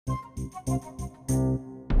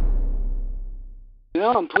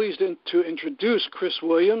Now I'm pleased to introduce Chris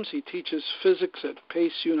Williams. He teaches physics at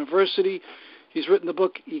Pace University. He's written the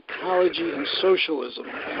book Ecology and Socialism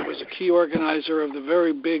and was a key organizer of the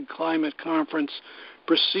very big climate conference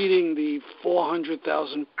preceding the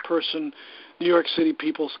 400,000-person New York City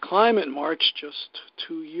People's Climate March just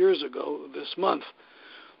 2 years ago this month.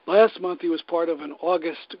 Last month he was part of an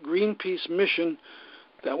August Greenpeace mission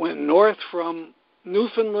that went north from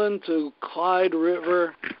Newfoundland to Clyde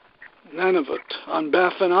River, Nunavut, on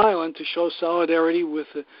Baffin Island to show solidarity with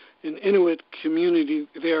an Inuit community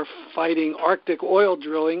there fighting Arctic oil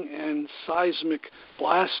drilling and seismic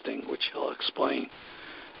blasting, which he'll explain.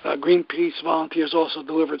 Greenpeace volunteers also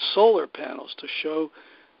delivered solar panels to show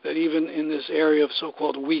that even in this area of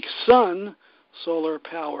so-called weak sun, solar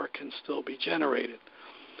power can still be generated.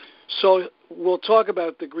 So we'll talk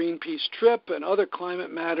about the Greenpeace trip and other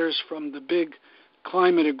climate matters, from the big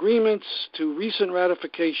climate agreements to recent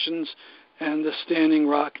ratifications and the Standing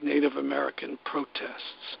Rock Native American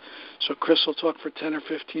protests. So Chris will talk for 10 or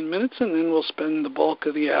 15 minutes, and then we'll spend the bulk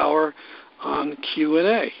of the hour on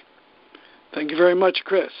Q&A. Thank you very much,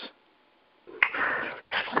 Chris.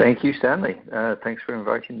 Thank you, Stanley. Thanks for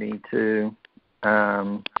inviting me to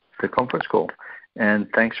the conference call. And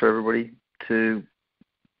thanks for everybody to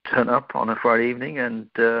turn up on a Friday evening and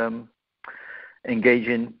engage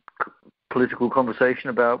in political conversation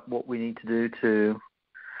about what we need to do to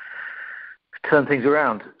turn things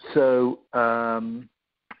around. So,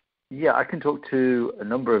 I can talk to a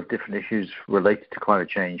number of different issues related to climate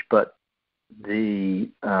change, but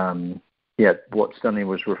what Stanley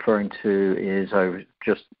was referring to is I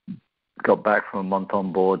just got back from a month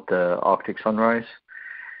on board the Arctic Sunrise,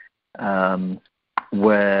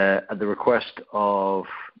 where at the request of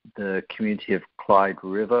the community of Clyde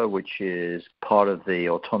River, which is part of the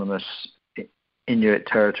autonomous Inuit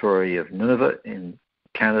territory of Nunavut in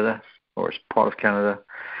Canada, or it's part of Canada,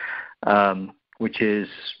 which is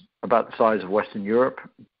about the size of Western Europe,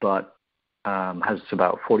 but has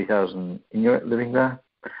about 40,000 Inuit living there.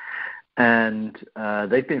 And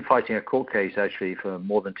they've been fighting a court case, actually, for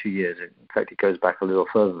more than 2 years. In fact, it goes back a little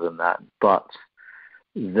further than that. But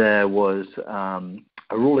there was a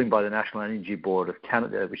ruling by the National Energy Board of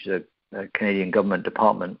Canada, which is a Canadian government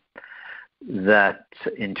department, that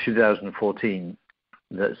in 2014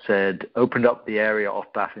 that said opened up the area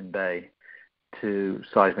off Baffin Bay to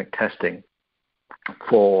seismic testing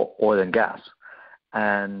for oil and gas.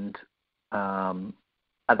 And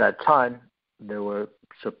at that time, there were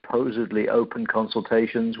supposedly open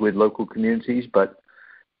consultations with local communities, but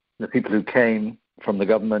the people who came from the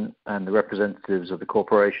government and the representatives of the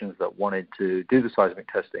corporations that wanted to do the seismic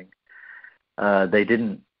testing, they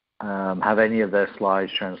didn't have any of their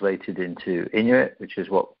slides translated into Inuit, which is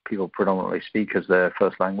what people predominantly speak as their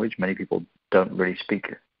first language. Many people don't really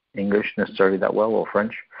speak English necessarily that well, or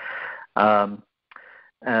French.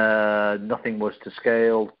 Nothing was to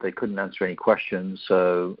scale. They couldn't answer any questions,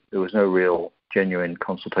 so there was no real genuine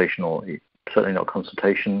consultation, or certainly not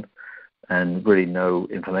consultation, and really no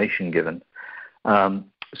information given.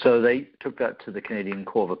 So they took that to the Canadian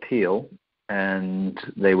Court of Appeal, and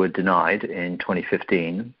they were denied in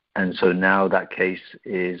 2015. And so now that case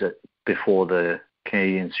is before the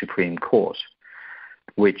Canadian Supreme Court,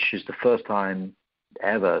 which is the first time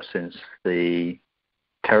ever since the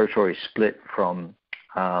territory split from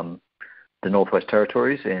the Northwest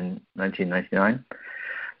Territories in 1999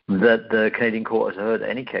 that the Canadian Court has heard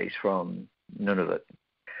any case from Nunavut.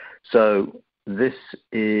 So this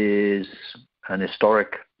is an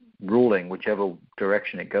historic ruling, whichever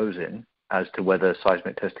direction it goes in, as to whether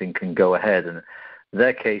seismic testing can go ahead. And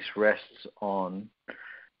their case rests on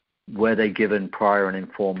were they given prior and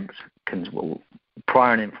informed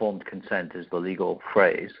consent is the legal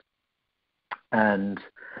phrase. And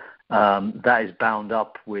that is bound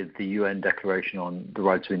up with the UN Declaration on the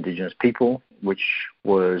Rights of Indigenous People, which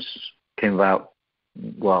came about,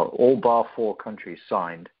 all bar 4 countries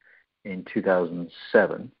signed in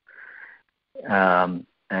 2007.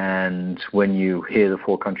 And when you hear the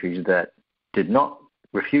 4 countries that did not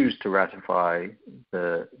refuse to ratify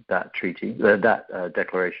that treaty, that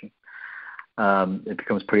declaration, it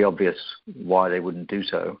becomes pretty obvious why they wouldn't do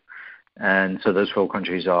so. And so those 4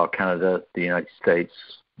 countries are Canada, the United States,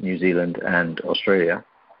 New Zealand, and Australia,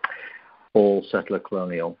 all settler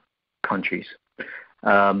colonial countries.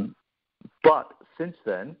 But since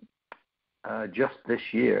then, just this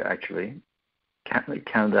year, actually,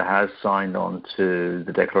 Canada has signed on to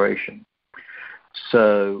the declaration.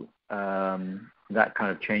 So that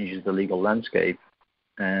kind of changes the legal landscape.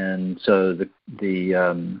 And so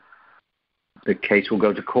the case will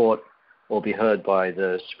go to court or be heard by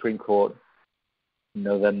the Supreme Court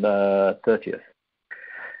November 30th.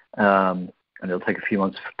 And it'll take a few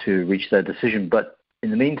months to reach their decision. But in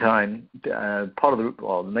the meantime, the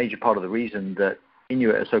major part of the reason that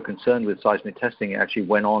Inuit are so concerned with seismic testing actually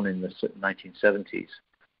went on in the 1970s.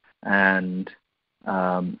 And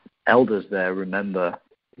elders there remember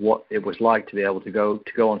what it was like to be able to go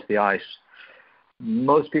onto the ice.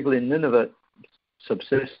 Most people in Nunavut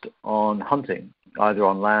subsist on hunting, either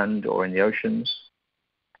on land or in the oceans.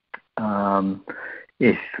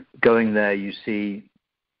 If going there, you see,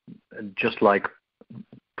 just like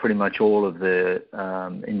pretty much all of the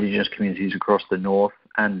indigenous communities across the north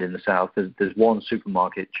and in the south, there's one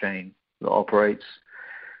supermarket chain that operates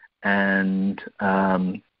and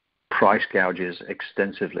price gouges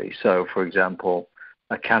extensively. So, for example,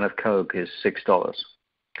 a can of Coke is $6.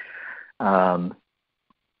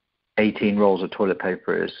 18 rolls of toilet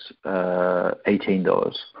paper is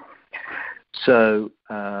 $18. So,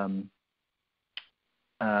 and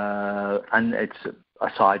it's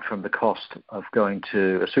aside from the cost of going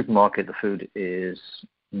to a supermarket, the food is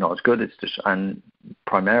not as good. It's just, and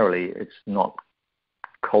primarily, it's not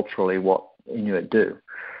culturally what Inuit do.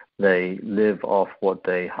 They live off what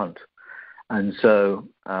they hunt, and so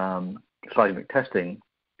seismic testing,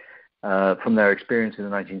 from their experience in the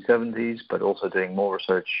 1970s, but also doing more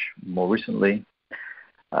research more recently,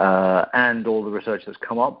 and all the research that's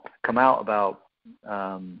come out about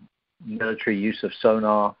military use of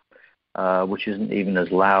sonar, which isn't even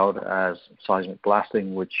as loud as seismic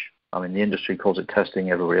blasting, which, I mean, the industry calls it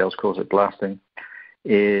testing, everybody else calls it blasting,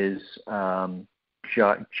 is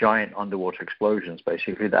giant underwater explosions,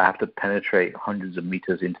 basically, that have to penetrate hundreds of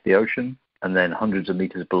meters into the ocean and then hundreds of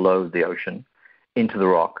meters below the ocean into the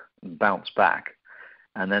rock, bounce back,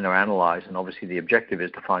 and then are analyzed. And obviously the objective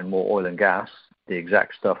is to find more oil and gas, the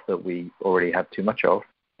exact stuff that we already have too much of.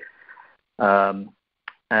 And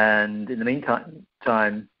in the meantime,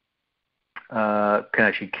 can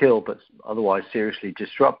actually kill, but otherwise seriously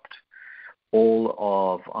disrupt all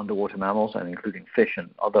of underwater mammals, and including fish and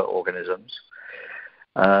other organisms,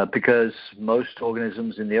 because most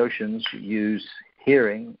organisms in the oceans use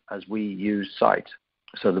hearing as we use sight.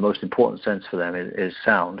 So the most important sense for them is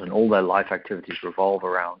sound, and all their life activities revolve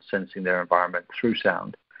around sensing their environment through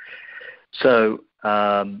sound. So,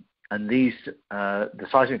 and these, the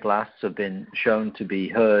seismic blasts have been shown to be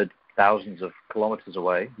heard thousands of kilometers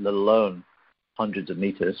away, let alone hundreds of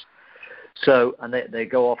meters. So, and they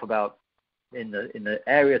go off about, in the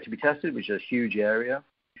area to be tested, which is a huge area,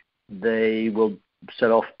 they will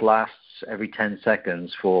set off blasts every 10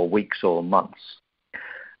 seconds for weeks or months.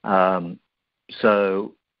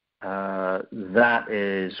 So that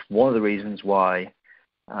is one of the reasons why,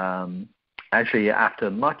 actually, after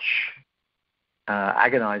much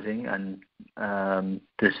agonizing and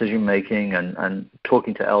decision-making and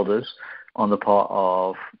talking to elders on the part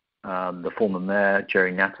of the former mayor,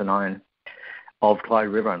 Jerry Natanine, of Clyde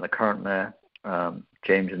River, and the current mayor,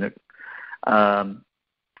 James Inuit,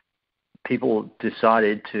 people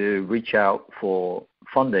decided to reach out for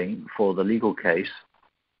funding for the legal case,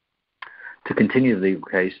 to continue the legal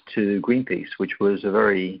case, to Greenpeace, which was a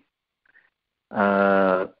very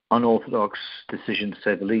unorthodox decision, to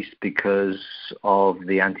say the least, because of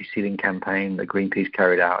the anti-sealing campaign that Greenpeace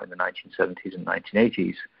carried out in the 1970s and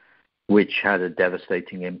 1980s, which had a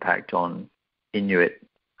devastating impact on Inuit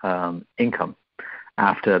income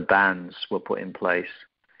after bans were put in place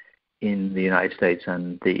in the United States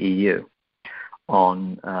and the EU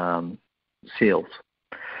on seals,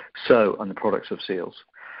 so, and the products of seals.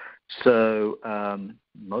 So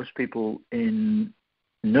most people in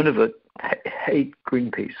Nunavut hate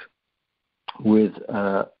Greenpeace with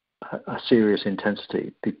a serious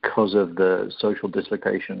intensity because of the social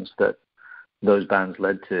dislocations that those bans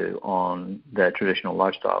led to on their traditional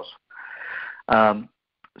lifestyles.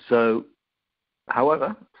 So,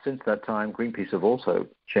 however, since that time, Greenpeace have also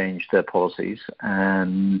changed their policies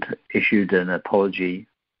and issued an apology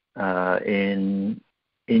in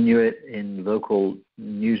Inuit in local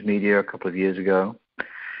news media a couple of years ago.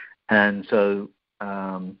 And so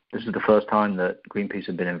this is the first time that Greenpeace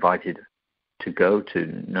have been invited to go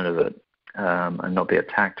to Nunavut and not be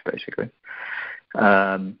attacked, basically.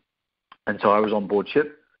 And so I was on board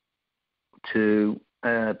ship to,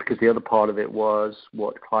 because the other part of it was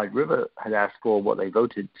what Clyde River had asked for, what they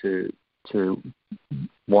voted to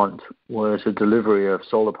want, was a delivery of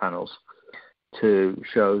solar panels to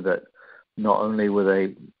show that not only were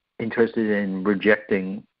they interested in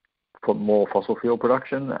rejecting more fossil fuel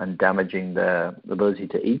production and damaging their ability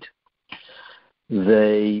to eat,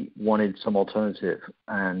 they wanted some alternative.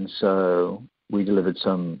 And so we delivered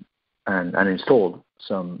some and installed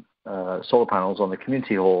some solar panels on the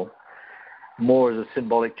community hall, more as a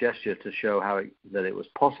symbolic gesture to show that it was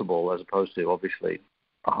possible, as opposed to obviously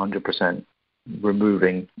 100%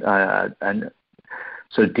 removing. And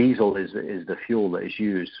so diesel is the fuel that is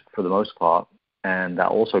used for the most part, and that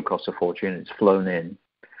also costs a fortune. It's flown in.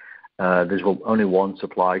 There's only one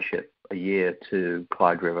supply ship a year to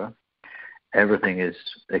Clyde River. Everything is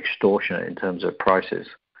extortionate in terms of prices.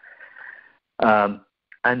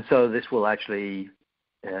 And so this will actually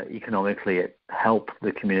economically help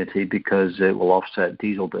the community because it will offset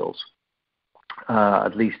diesel bills,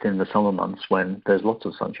 at least in the summer months when there's lots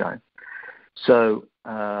of sunshine. So,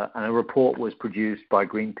 and a report was produced by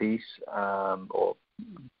Greenpeace, or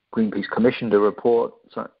Greenpeace commissioned a report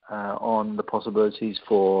on the possibilities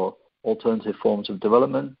for alternative forms of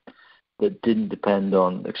development that didn't depend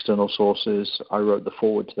on external sources. I wrote the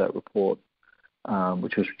foreword to that report,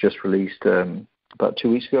 which was just released about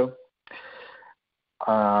 2 weeks ago.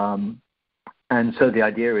 And so the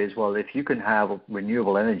idea is, well, if you can have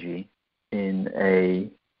renewable energy in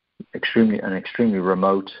an extremely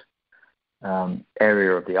remote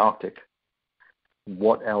area of the Arctic,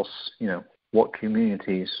 what else, what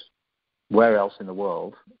communities, where else in the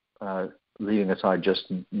world, leaving aside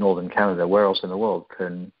just northern Canada, where else in the world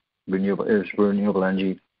is renewable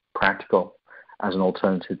energy practical as an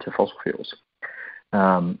alternative to fossil fuels?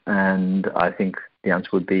 And I think the answer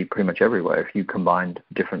would be pretty much everywhere if you combined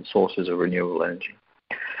different sources of renewable energy.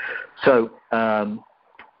 So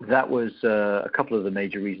that was a couple of the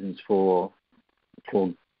major reasons for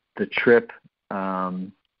the trip,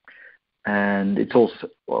 and it's also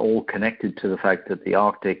all connected to the fact that the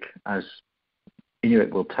Arctic, as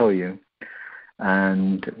Inuit will tell you,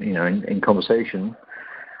 and in conversation,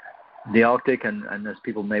 the Arctic, and as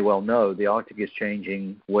people may well know, the Arctic is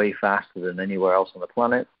changing way faster than anywhere else on the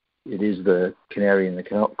planet. It is the canary in the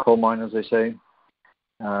coal mine, as they say.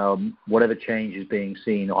 Whatever change is being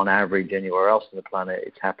seen on average anywhere else on the planet,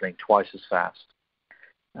 it's happening twice as fast.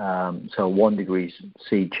 So 1 degree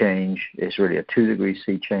C change is really a 2 degree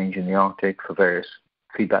C change in the Arctic for various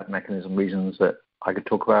feedback mechanism reasons that I could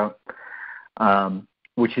talk about,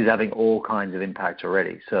 which is having all kinds of impacts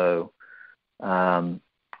already. So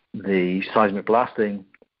the seismic blasting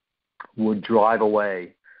would drive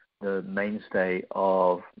away the mainstay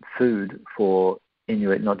of food for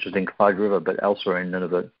Inuit, not just in Clyde River, but elsewhere in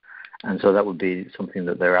Nunavut. And so that would be something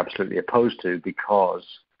that they're absolutely opposed to because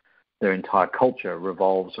their entire culture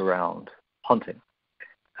revolves around hunting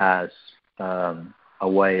as a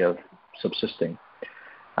way of subsisting.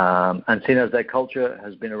 And seeing as their culture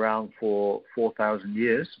has been around for 4,000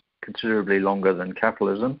 years, considerably longer than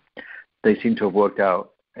capitalism, they seem to have worked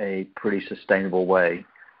out a pretty sustainable way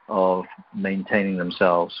of maintaining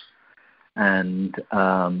themselves. And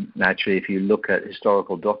actually, if you look at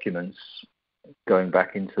historical documents going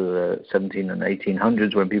back into the 17 and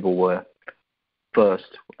 1800s when people were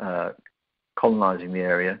first colonizing the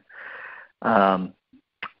area,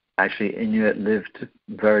 actually Inuit lived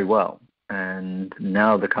very well. And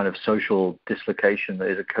now the kind of social dislocation that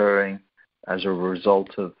is occurring as a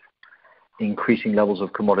result of increasing levels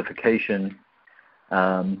of commodification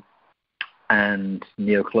and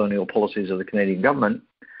neocolonial policies of the Canadian government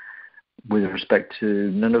with respect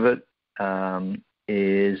to Nunavut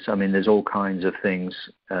there's all kinds of things.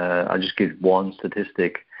 I'll just give one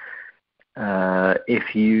statistic.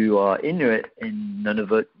 If you are Inuit in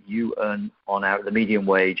Nunavut, you earn on average, the median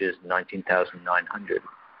wage is $19,900.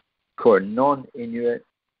 For a non-Inuit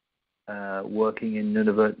working in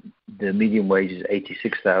Nunavut, the median wage is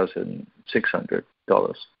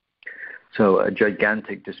 $86,600. So a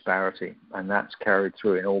gigantic disparity, and that's carried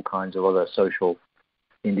through in all kinds of other social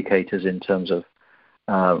indicators in terms of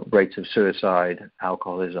rates of suicide,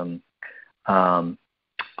 alcoholism,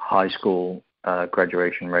 high school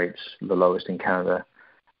graduation rates, the lowest in Canada,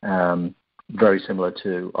 very similar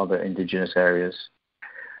to other indigenous areas,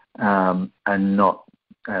 and not,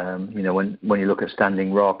 when you look at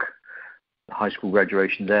Standing Rock, high school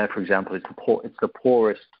graduation there, for example, it's the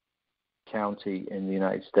poorest county in the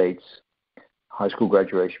United States. High school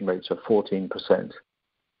graduation rates are 14%.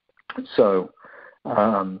 So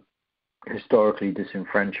historically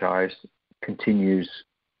disenfranchised continues,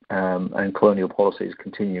 and colonial policies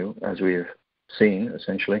continue, as we have seen,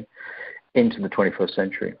 essentially, into the 21st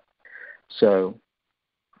century. So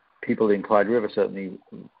people in Clyde River certainly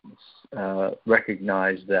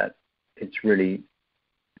recognize that it's really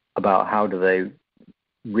about how do they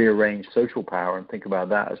rearrange social power and think about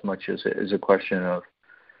that as much as it is a question of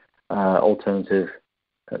alternative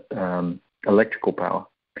electrical power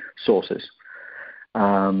sources.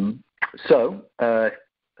 So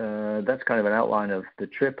that's kind of an outline of the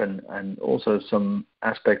trip, and also some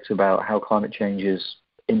aspects about how climate change is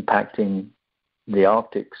impacting the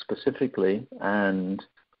Arctic specifically, and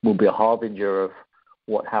will be a harbinger of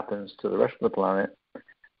what happens to the rest of the planet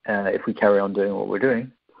if we carry on doing what we're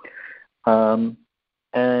doing,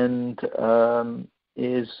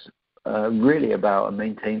 is really about a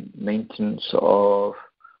maintenance of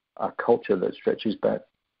a culture that stretches back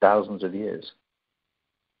thousands of years.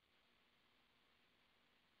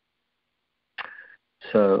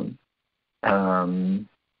 So I'll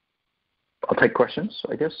take questions,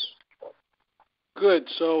 I guess. Good.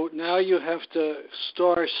 So now you have to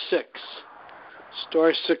star 6.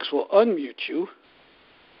 Star 6 will unmute you,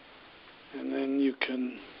 and then you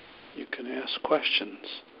can ask questions.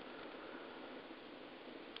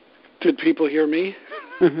 Did people hear me?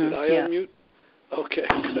 Mm-hmm. Did I unmute? Okay,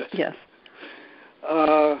 good. Yes.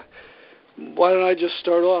 Why don't I just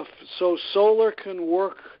start off? So solar can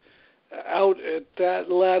work out at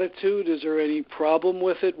that latitude. Is there any problem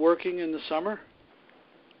with it working in the summer?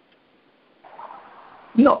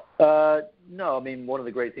 No. No. I mean, one of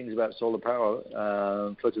the great things about solar power,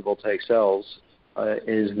 photovoltaic cells,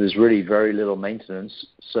 is there's really very little maintenance.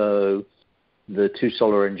 So the 2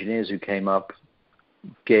 solar engineers who came up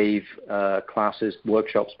gave classes,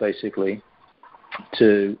 workshops basically,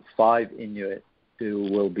 to 5 Inuit who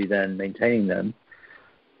will be then maintaining them.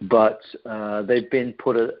 But they're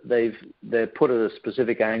put at a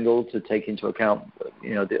specific angle to take into account,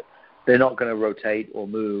 they're not going to rotate or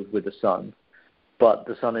move with the sun. But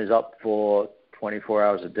the sun is up for 24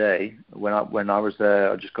 hours a day. When I was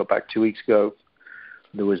there, I just got back 2 weeks ago,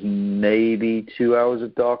 there was maybe 2 hours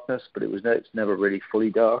of darkness, but it's never really fully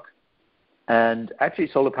dark. And actually,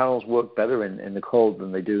 solar panels work better in the cold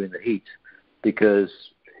than they do in the heat, because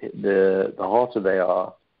the hotter they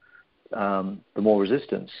are, the more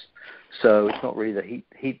resistance. So it's not really the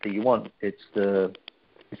heat that you want; it's the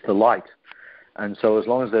light. And so as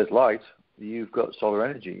long as there's light, you've got solar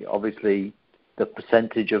energy. Obviously, the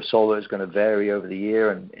percentage of solar is going to vary over the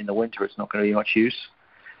year, and in the winter it's not going to be much use.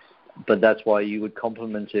 But that's why you would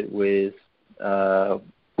complement it with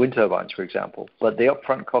wind turbines, for example. But the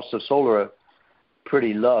upfront costs of solar are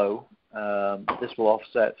pretty low. This will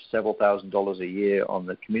offset several $1,000s a year on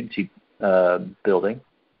the community building.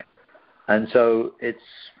 And so it's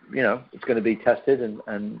going to be tested,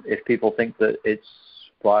 and if people think that it's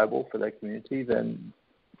viable for their community, then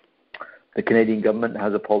the Canadian government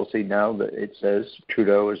has a policy now that it says,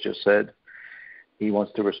 Trudeau has just said, he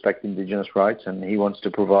wants to respect Indigenous rights, and he wants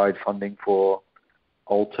to provide funding for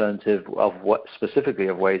alternative specifically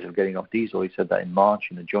of ways of getting off diesel. He said that in March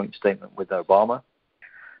in a joint statement with Obama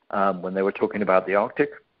when they were talking about the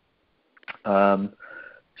Arctic.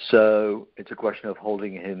 So it's a question of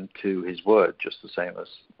holding him to his word, just the same as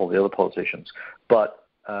all the other politicians. But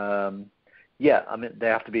they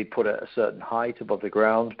have to be put at a certain height above the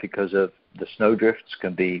ground because of the snow drifts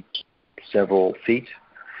can be several feet.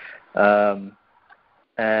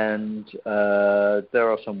 And there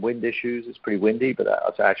are some wind issues. It's pretty windy, but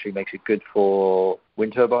that actually makes it good for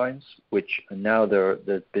wind turbines, which now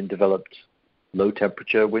they've been developed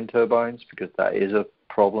low-temperature wind turbines, because that is a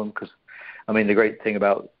problem. Because, the great thing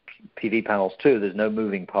about PV panels, too, there's no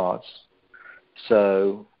moving parts.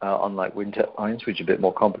 So unlike wind turbines, which are a bit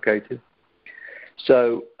more complicated.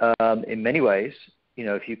 So in many ways,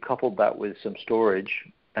 if you coupled that with some storage,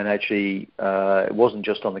 and actually it wasn't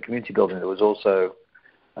just on the community building, there was also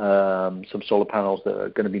some solar panels that are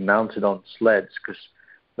going to be mounted on sleds, because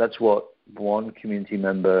that's what one community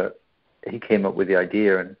member, he came up with the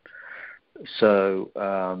idea. And so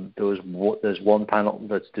there's one panel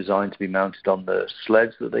that's designed to be mounted on the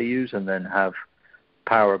sleds that they use, and then have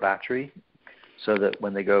power a battery, so that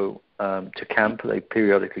when they go to camp, they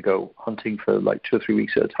periodically go hunting for like 2 or 3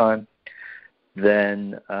 weeks at a time,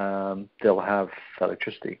 then they'll have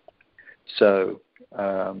electricity. So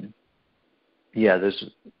there's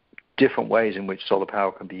different ways in which solar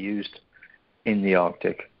power can be used in the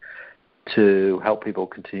Arctic to help people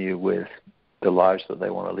continue with the lives that they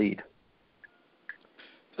want to lead.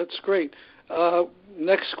 That's great.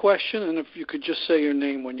 Next question, and if you could just say your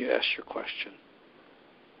name when you ask your question.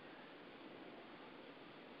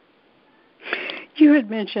 You had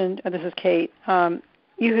mentioned, this is Kate,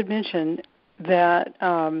 you had mentioned that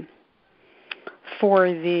for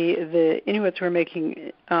the Inuits who were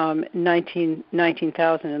making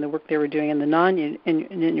 19,000 in the work they were doing, and the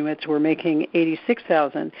non-Inuits were making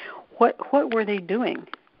 86,000. What were they doing,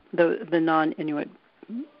 the non-Inuit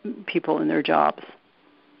people in their jobs?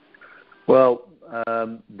 Well,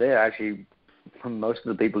 they're actually most of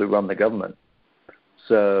the people who run the government.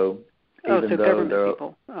 So even though government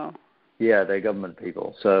people. Oh. Yeah, they're government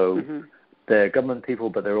people. So they're government people,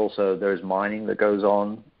 but there's mining that goes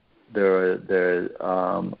on. There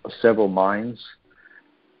are several mines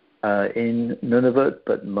in Nunavut,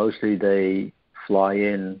 but mostly they fly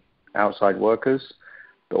in outside workers.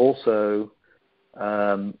 But also,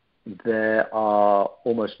 there are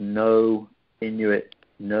almost no Inuit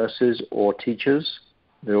nurses or teachers.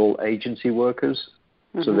 They're all agency workers,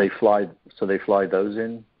 so they fly those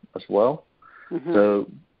in as well. So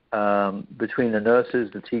between the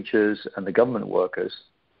nurses, the teachers, and the government workers,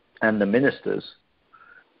 and the ministers,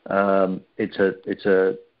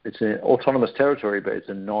 it's an autonomous territory, but it's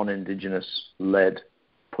a non-indigenous led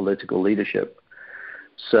political leadership.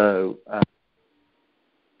 So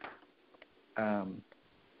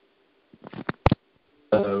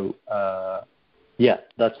those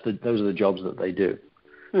are the jobs that they do.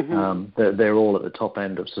 They're all at the top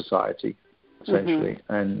end of society, essentially.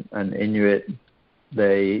 And Inuit,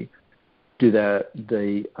 they do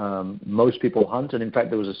most people hunt. And in fact,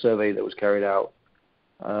 there was a survey that was carried out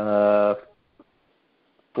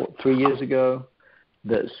 3 years ago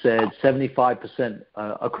that said 75%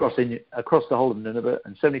 across the whole of Nunavut,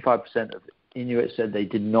 and 75% of Inuit said they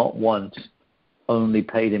did not want only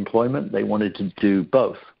paid employment. They wanted to do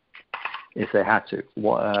both if they had to.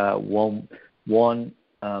 One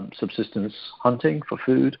subsistence hunting for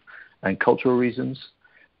food and cultural reasons,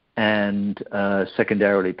 and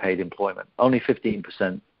secondarily paid employment. Only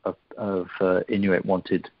 15% of Inuit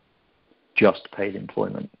wanted just paid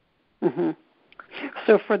employment.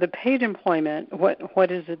 So for the paid employment,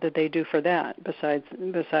 what is it that they do for that besides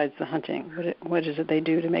the hunting? What is it they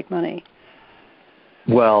do to make money?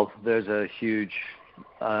 Well, there's a huge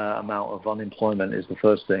amount of unemployment is the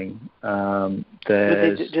first thing. Do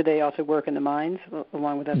they also work in the mines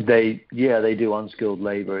along with that? They do unskilled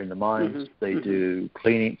labor in the mines. They do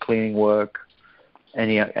cleaning work,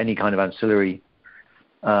 any kind of ancillary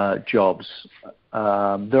jobs.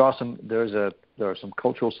 There are some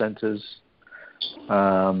cultural centers.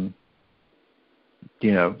 Even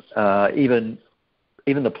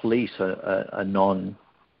the police are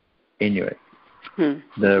non-Inuit.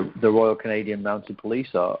 The Royal Canadian Mounted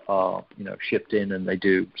Police are shipped in, and they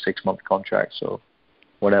do 6-month contracts or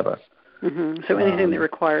whatever. So anything that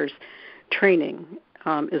requires training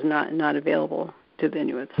is not available to the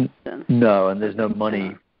Inuits then? No, and there's no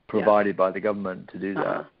money provided by the government to do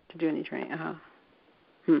that. To do any training.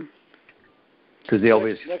 Because the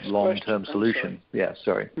obvious long-term solution. Yeah,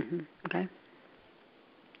 sorry. Okay.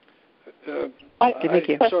 Sorry I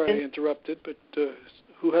interrupted, but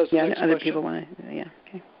who has the next other question? People want to. Yeah.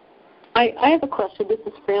 Okay. I have a question. This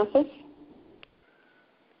is Francis.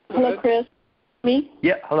 Hello, Chris. Me?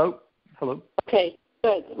 Yeah. Hello. Okay.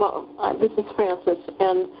 Good. Well, this is Francis,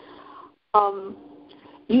 and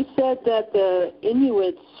you said that the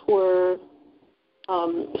Inuits were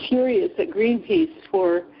furious at Greenpeace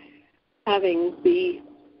for having the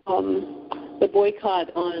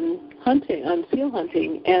boycott on seal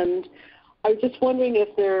hunting, and I was just wondering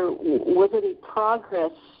if there was any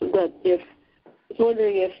progress. I was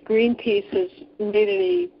wondering if Greenpeace has made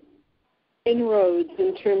any inroads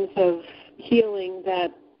in terms of healing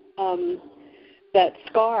that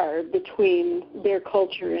scar between their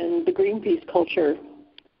culture and the Greenpeace culture,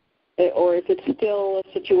 or if it's still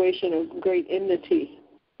a situation of great enmity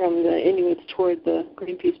from the Inuits toward the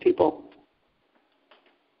Greenpeace people.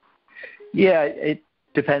 Yeah, it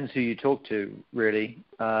depends who you talk to, really.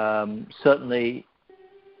 Certainly,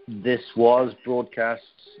 this was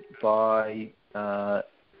broadcast by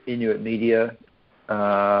Inuit media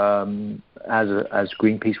as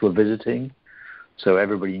Greenpeace were visiting, so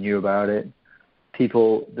everybody knew about it.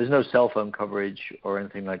 There's no cell phone coverage or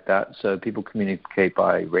anything like that, so people communicate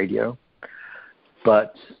by radio,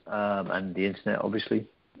 but and the internet, obviously.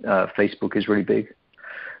 Facebook is really big,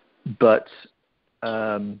 but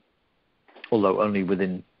although only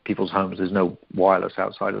within people's homes, there's no wireless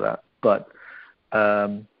outside of that. But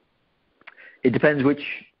it depends which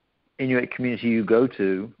Inuit community you go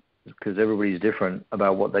to, because everybody's different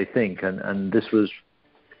about what they think. And this was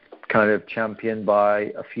kind of championed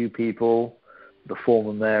by a few people, the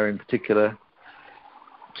former mayor in particular,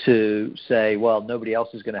 to say, well, nobody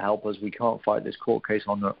else is going to help us. We can't fight this court case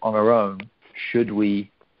on our own. Should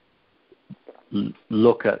we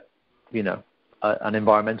look at, an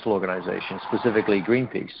environmental organization, specifically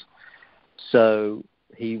Greenpeace? So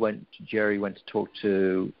Jerry went to talk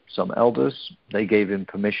to some elders. They gave him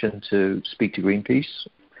permission to speak to Greenpeace.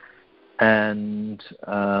 And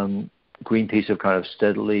Greenpeace have kind of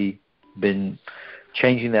steadily been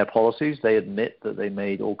changing their policies. They admit that they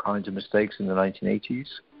made all kinds of mistakes in the 1980s.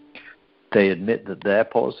 They admit that their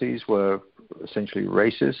policies were essentially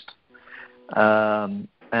racist. and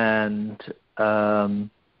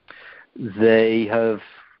they have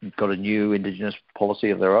got a new indigenous policy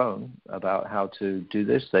of their own about how to do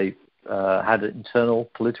this. They had internal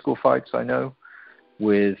political fights, I know,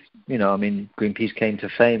 with, Greenpeace came to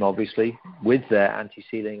fame, obviously, with their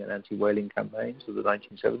anti-sealing and anti-whaling campaigns of the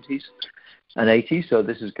 1970s and 80s. So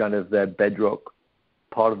this is kind of their bedrock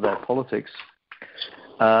part of their politics,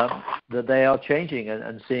 that they are changing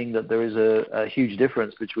and seeing that there is a huge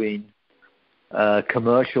difference between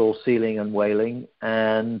commercial sealing and whaling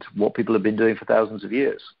and what people have been doing for thousands of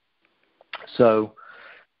years. So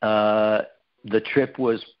the trip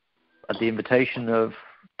was at the invitation of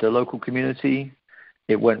the local community.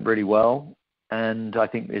 It went really well, and I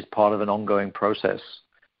think is part of an ongoing process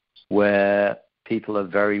where people are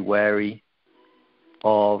very wary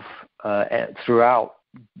of, throughout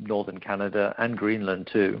northern Canada and Greenland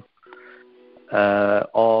too,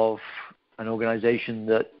 of an organization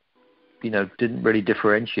that, didn't really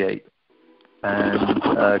differentiate and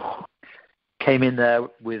came in there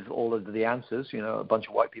with all of the answers. A bunch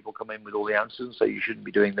of white people come in with all the answers and say you shouldn't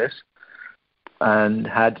be doing this, and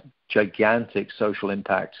had gigantic social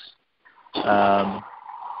impacts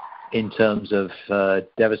in terms of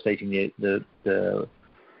devastating the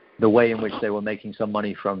way in which they were making some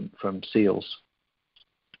money from seals.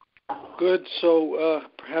 Good. So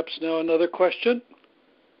perhaps now another question.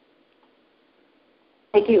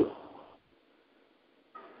 Thank you.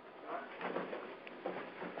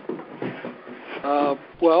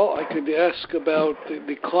 Well, I could ask about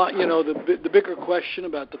the bigger question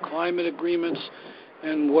about the climate agreements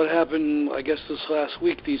and what happened, I guess, this last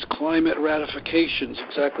week, these climate ratifications.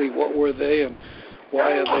 Exactly what were they and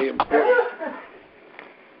why are they important?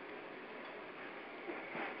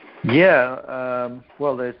 Yeah,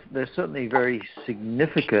 well, they're certainly very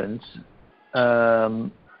significant. I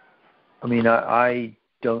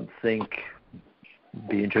don't think,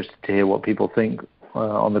 be interested to hear what people think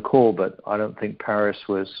on the call, but I don't think Paris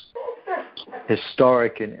was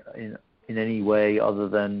historic in any way other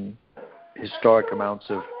than historic amounts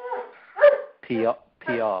of PR.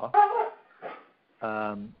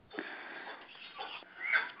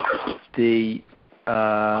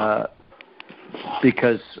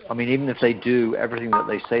 Because, even if they do everything that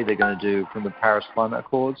they say they're going to do from the Paris Climate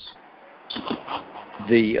Accords,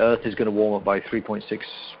 the Earth is going to warm up by 3.6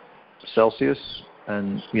 Celsius.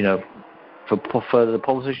 And, for the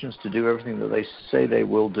politicians to do everything that they say they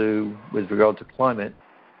will do with regard to climate,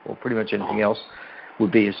 or pretty much anything else,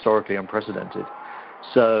 would be historically unprecedented.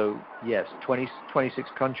 So, yes, 26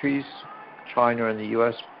 countries, China and the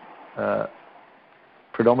US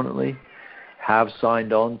predominantly, have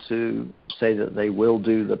signed on to say that they will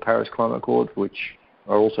do the Paris Climate Accord, which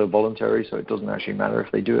are also voluntary, so it doesn't actually matter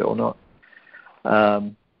if they do it or not.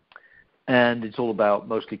 And it's all about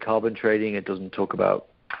mostly carbon trading. It doesn't talk about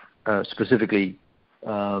specifically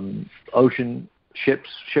ocean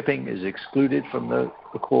shipping is excluded from the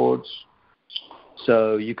accords.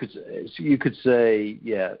 So you could say,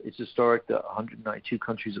 yeah, it's historic that 192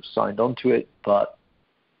 countries have signed on to it, but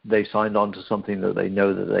they signed on to something that they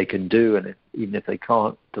know that they can do, and even if they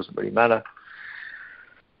can't, it doesn't really matter.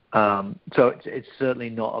 So it's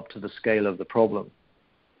certainly not up to the scale of the problem.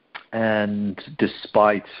 And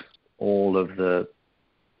despite all of the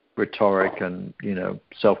rhetoric and,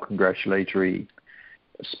 self-congratulatory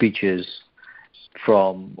speeches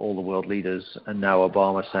from all the world leaders, and now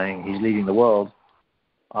Obama saying he's leading the world,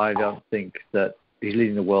 I don't think that he's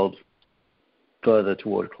leading the world further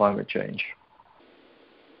toward climate change.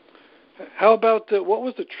 How about what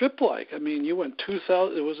was the trip like? You went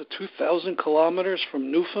 2,000. It was 2,000 kilometers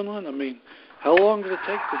from Newfoundland. How long did it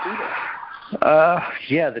take to do that?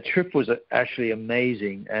 Yeah, the trip was actually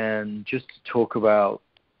amazing, and just to talk about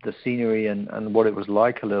the scenery and what it was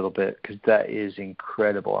like a little bit, because that is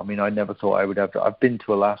incredible. I never thought I would have to. I've been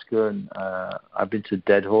to Alaska, and I've been to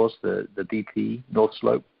Dead Horse, the BP North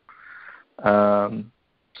Slope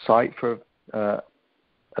site for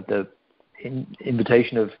at the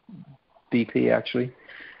invitation of BP, actually,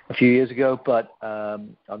 a few years ago, but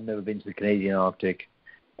I've never been to the Canadian Arctic.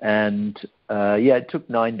 And, it took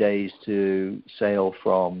 9 days to sail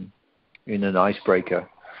from in an icebreaker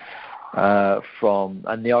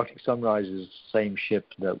and the Arctic Sunrise is the same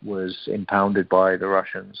ship that was impounded by the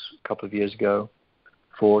Russians a couple of years ago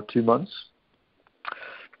for 2 months.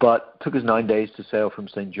 But it took us 9 days to sail from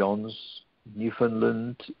St. John's,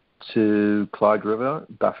 Newfoundland, to Clyde River,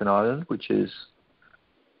 Baffin Island, which is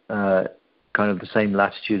kind of the same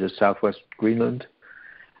latitude as southwest Greenland.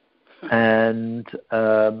 And,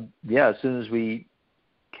 as soon as we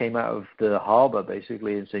came out of the harbor,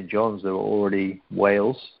 basically, in St. John's, there were already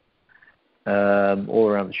whales all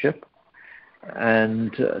around the ship.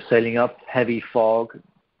 and sailing up, heavy fog,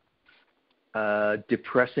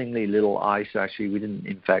 depressingly little ice. Actually, we didn't,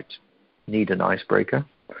 in fact, need an icebreaker.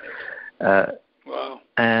 Wow.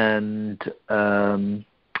 And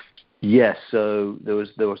yes, so there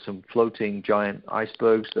were some floating giant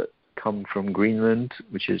icebergs that come from Greenland,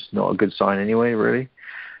 which is not a good sign anyway, really.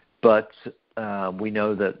 But we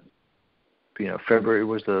know that February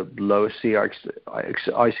was the lowest sea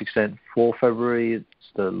ice extent for February.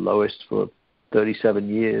 It's the lowest for 37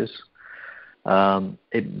 years.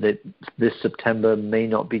 This September may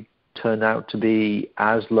not turn out to be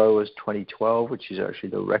as low as 2012, which is actually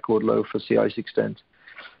the record low for sea ice extent.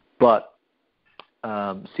 But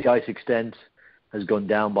sea ice extent has gone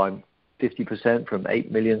down by 50% from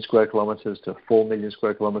 8 million square kilometers to 4 million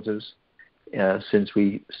square kilometers since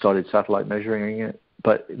we started satellite measuring it.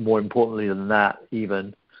 But more importantly than that,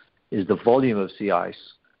 even, is the volume of sea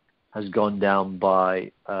ice has gone down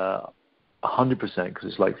by 100%, because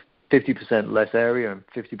it's like 50% less area and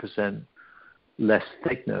 50% less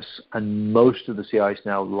thickness. And most of the sea ice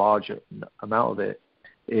now, large amount of it,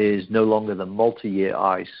 is no longer the multi-year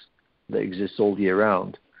ice that exists all year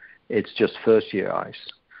round. It's just first-year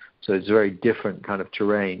ice. So it's a very different kind of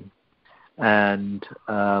terrain. And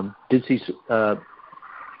certainly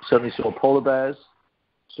saw polar bears,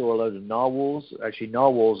 saw a load of narwhals. Actually,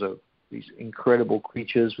 narwhals are these incredible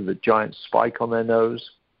creatures with a giant spike on their nose.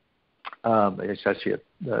 It's actually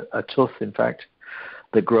a tooth, in fact,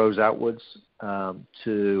 that grows outwards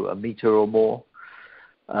to a meter or more.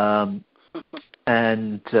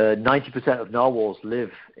 And 90% of narwhals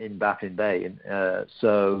live in Baffin Bay, and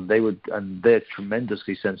so they're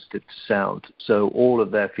tremendously sensitive to sound. So all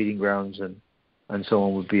of their feeding grounds and so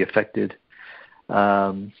on would be affected.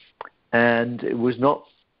 And it was not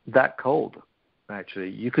that cold, actually.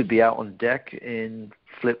 You could be out on deck in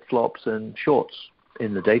flip-flops and shorts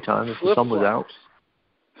in the daytime if the sun was out.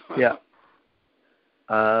 Yeah.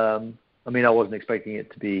 I mean, I wasn't expecting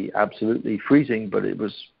it to be absolutely freezing, but it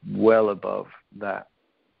was well above that.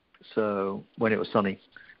 So when it was sunny.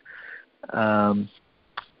 And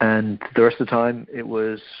the rest of the time it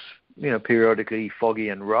was, periodically foggy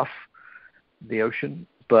and rough, the ocean.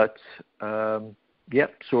 But, saw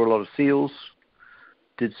a lot of seals,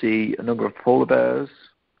 did see a number of polar bears,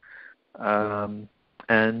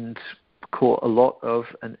 and caught a lot of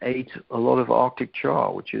and ate a lot of Arctic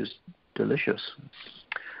char, which is delicious.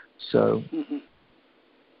 So,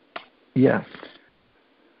 yeah.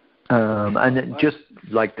 And just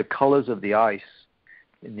like the colors of the ice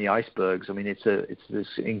in the icebergs, I mean, it's this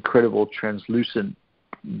incredible translucent,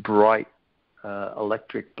 bright,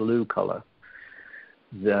 electric blue color,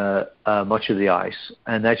 much of the ice.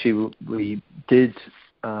 And actually, we did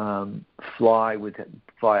fly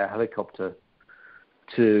via helicopter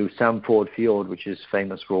to Samford Fjord, which is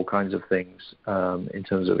famous for all kinds of things in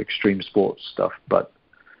terms of extreme sports stuff, but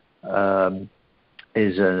the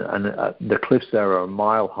cliffs there are a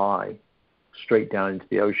mile high, straight down into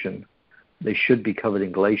the ocean. They should be covered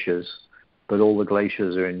in glaciers, but all the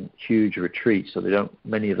glaciers are in huge retreats, so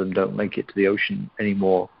many of them don't make it to the ocean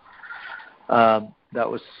anymore. That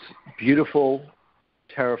was beautiful,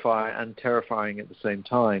 terrifying at the same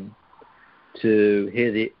time to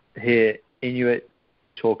hear Inuit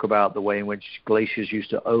talk about the way in which glaciers used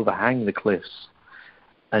to overhang the cliffs,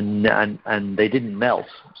 and they didn't melt.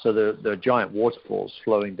 So there are giant waterfalls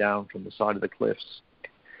flowing down from the side of the cliffs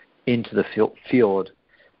into the fjord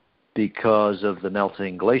because of the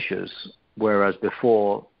melting glaciers, whereas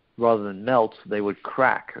before, rather than melt, they would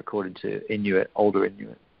crack, according to older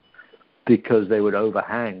Inuit, because they would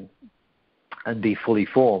overhang and be fully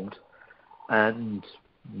formed and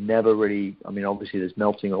never really, I mean, obviously there's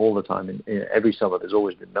melting all the time. In every summer there's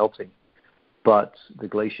always been melting, but the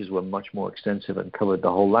glaciers were much more extensive and covered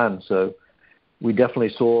the whole land. So we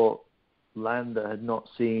definitely saw land that had not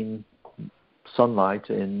seen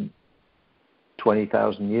sunlight in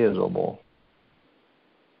 20,000 years or more.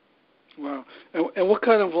 Wow. And what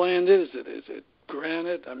kind of land is it? Is it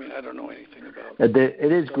granite? I mean, I don't know anything about it.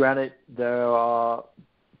 It is granite. There are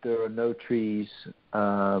no trees.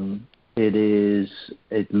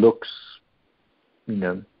 It looks,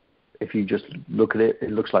 if you just look at it,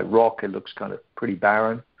 it looks like rock. It looks kind of pretty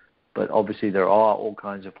barren, but obviously there are all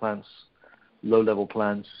kinds of plants, low-level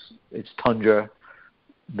plants. It's tundra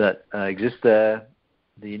that exists there.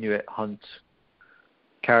 The Inuit hunt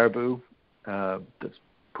caribou. That's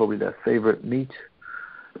probably their favorite meat.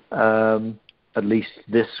 At least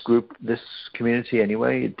this community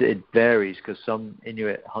anyway. It varies because some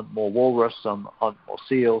Inuit hunt more walrus, some hunt more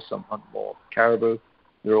seal, some hunt more caribou.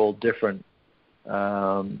 They're all different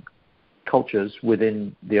cultures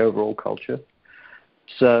within the overall culture.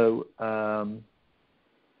 So,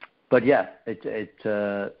 but yeah,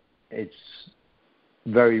 it's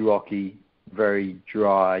very rocky, very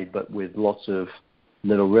dry, but with lots of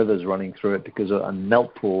little rivers running through it because of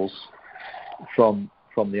melt pools from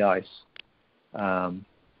the ice.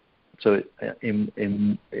 So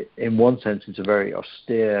in one sense, it's a very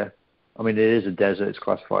austere. I mean, it is a desert. It's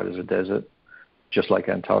classified as a desert, just like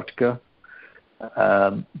Antarctica.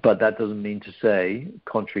 But that doesn't mean to say,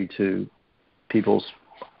 contrary to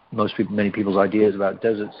many people's ideas about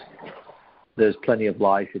deserts, there's plenty of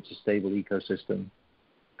life. It's a stable ecosystem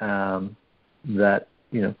that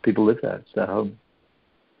people live there. It's their home.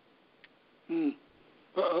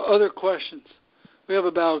 Other questions? We have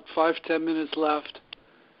about 5-10 minutes left.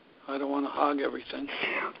 I don't want to hog everything.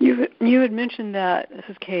 You had mentioned that, this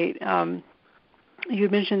is Kate. You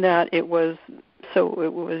had mentioned that it was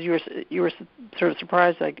you were sort of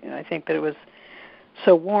surprised. I think that it was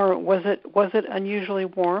so warm. Was it unusually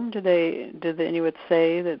warm? Did the Inuits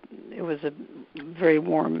say that it was a very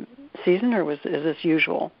warm season, or is this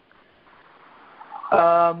usual?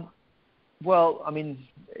 Well, I mean,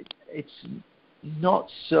 it's not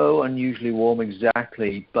so unusually warm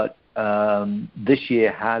exactly, but this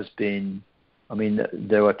year has been. I mean,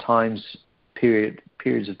 there were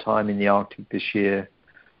periods of time in the Arctic this year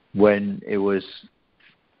when it was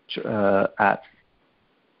at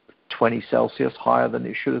 20 Celsius higher than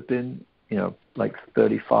it should have been, like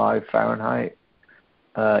 35 Fahrenheit,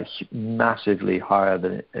 massively higher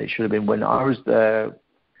than it should have been. When I was there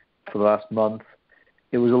for the last month,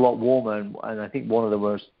 it was a lot warmer, and I think one of the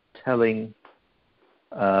most telling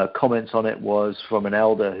comments on it was from an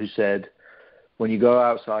elder who said, when you go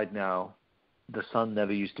outside now, the sun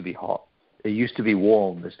never used to be hot. It used to be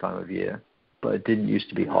warm this time of year, but it didn't used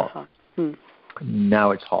to be hot. Uh-huh.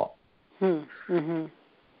 Now it's hot. Mm-hmm.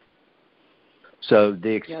 So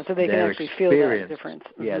they can actually feel that difference.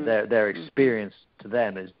 Mm-hmm. Yeah, their experience to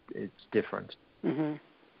them it's different. Mm-hmm.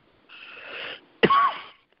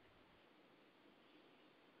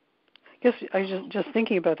 I guess I was just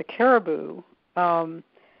thinking about the caribou.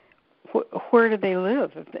 Where do they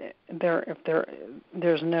live if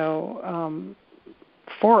there's no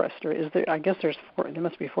forest, or is there? I guess there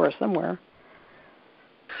must be forest somewhere.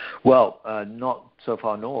 Well, not so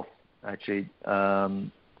far north, actually.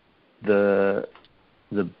 The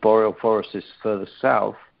boreal forest is further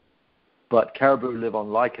south, but caribou live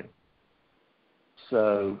on lichen,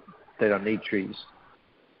 so they don't need trees.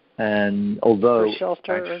 And although for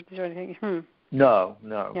shelter or anything, no,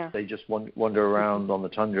 yeah. They just wander around on the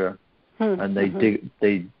tundra, and they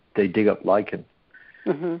dig up lichen.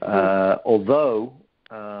 Although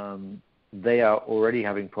they are already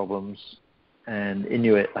having problems, and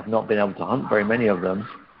Inuit have not been able to hunt very many of them,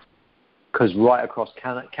 because right across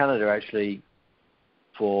Canada, actually,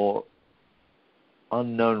 for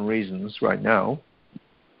unknown reasons right now,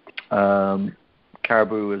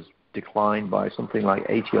 caribou has declined by something like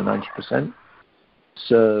 80 or 90%.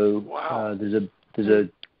 So wow. There's a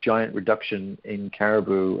giant reduction in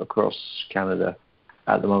caribou across Canada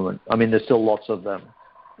at the moment. I mean, there's still lots of them.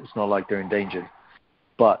 It's not like they're endangered,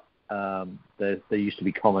 but they used to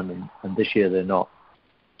be common, and this year they're not.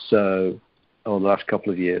 So, the last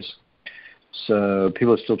couple of years. So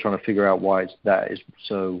people are still trying to figure out why that is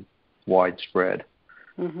so widespread.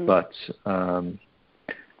 But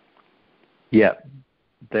yeah,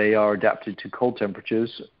 they are adapted to cold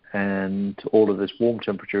temperatures, and all of this warm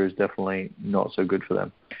temperature is definitely not so good for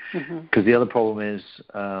them. Because the other problem is,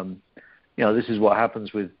 this is what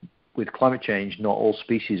happens with climate change. Not all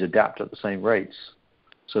species adapt at the same rates.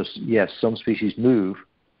 So yes, some species move,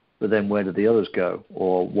 but then where do the others go?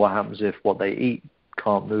 Or what happens if what they eat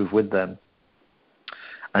can't move with them?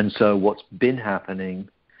 And so what's been happening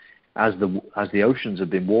as the oceans have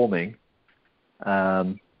been warming,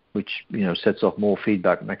 which sets off more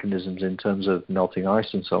feedback mechanisms in terms of melting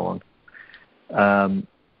ice and so on.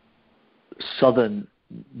 Southern,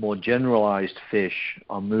 more generalized fish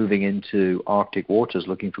are moving into Arctic waters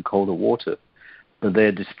looking for colder water, but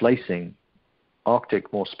they're displacing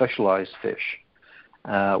Arctic, more specialized fish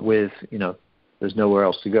with, there's nowhere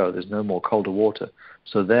else to go. There's no more colder water.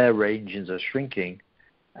 So their ranges are shrinking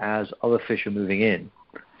as other fish are moving in.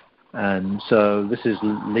 And so this is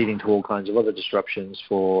leading to all kinds of other disruptions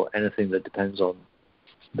for anything that depends on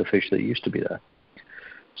the fish that used to be there.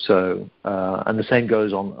 So, and the same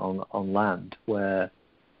goes on land, where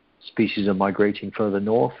species are migrating further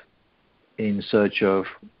north in search of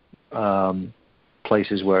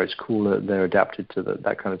places where it's cooler. They're adapted to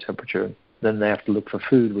that kind of temperature. Then they have to look for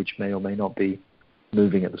food, which may or may not be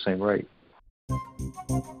moving at the same rate.